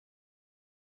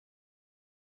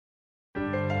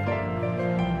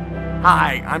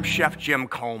Hi, I'm Chef Jim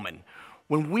Coleman.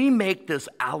 When we make this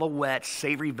Alouette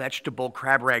Savory Vegetable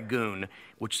Crab Rangoon,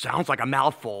 which sounds like a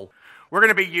mouthful, we're going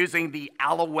to be using the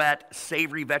Alouette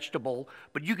Savory Vegetable,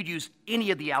 but you could use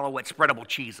any of the Alouette Spreadable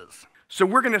Cheeses. So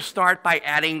we're going to start by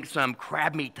adding some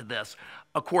crab meat to this.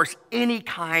 Of course, any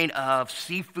kind of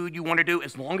seafood you want to do,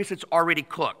 as long as it's already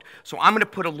cooked. So I'm going to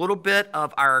put a little bit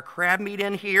of our crab meat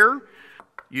in here.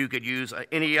 You could use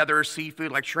any other seafood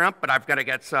like shrimp, but I've got to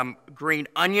get some green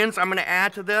onions I'm going to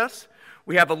add to this.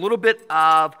 We have a little bit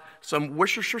of some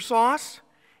Worcestershire sauce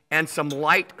and some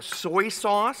light soy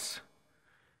sauce.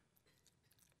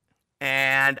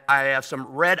 And I have some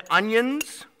red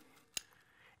onions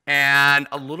and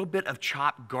a little bit of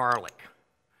chopped garlic.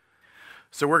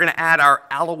 So we're going to add our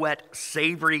Alouette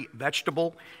Savory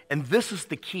Vegetable, and this is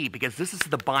the key because this is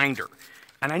the binder.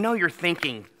 And I know you're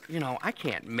thinking, I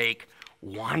can't make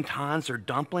wontons or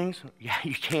dumplings. Yeah,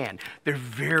 you can. They're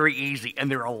very easy, and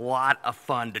they're a lot of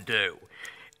fun to do.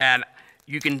 And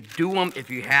you can do them if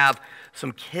you have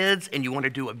some kids and you want to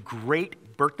do a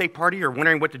great birthday party or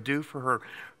wondering what to do for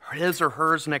his or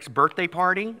hers next birthday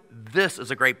party. This is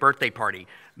a great birthday party.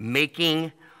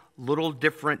 Making little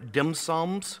different dim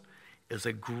sums is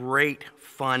a great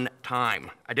fun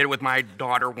time. I did it with my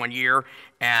daughter one year,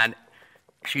 and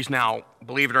she's now,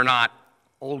 believe it or not,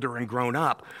 older and grown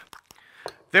up.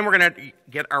 Then we're going to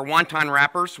get our wonton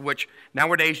wrappers, which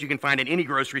nowadays you can find in any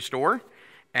grocery store.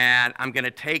 And I'm going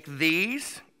to take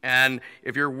these, and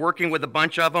if you're working with a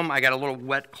bunch of them, I got a little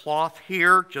wet cloth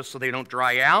here just so they don't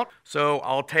dry out. So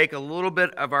I'll take a little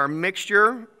bit of our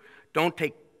mixture. Don't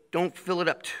fill it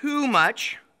up too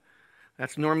much.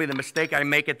 That's normally the mistake I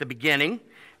make at the beginning.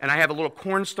 And I have a little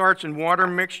cornstarch and water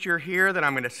mixture here that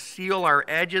I'm going to seal our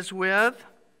edges with.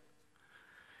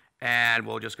 And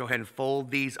we'll just go ahead and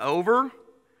fold these over.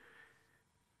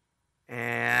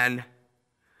 And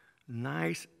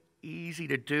nice, easy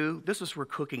to do. This is where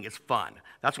cooking is fun.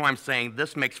 That's why I'm saying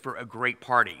this makes for a great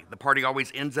party. The party always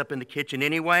ends up in the kitchen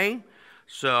anyway.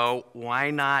 So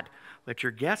why not let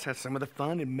your guests have some of the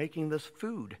fun in making this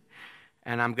food?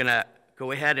 And I'm going to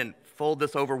go ahead and fold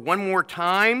this over one more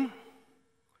time.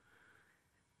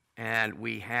 And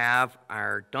we have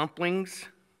our dumplings.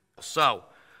 So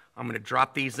I'm going to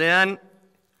drop these in.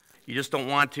 You just don't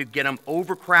want to get them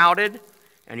overcrowded.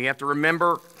 And you have to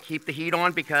remember, keep the heat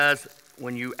on because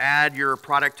when you add your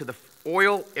product to the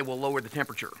oil, it will lower the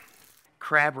temperature.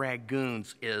 Crab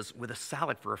Rangoons is with a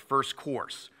salad for a first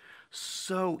course.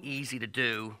 So easy to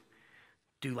do.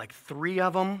 Do like 3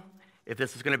 of them. If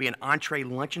this is going to be an entree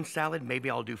luncheon salad, maybe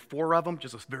I'll do 4 of them,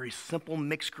 just a very simple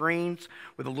mixed greens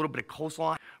with a little bit of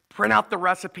coleslaw. Print out the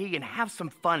recipe and have some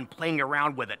fun playing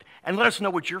around with it. And let us know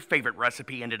what your favorite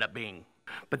recipe ended up being.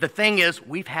 But the thing is,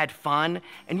 we've had fun,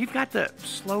 and you've got to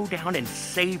slow down and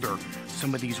savor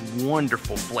some of these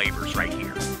wonderful flavors right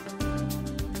here.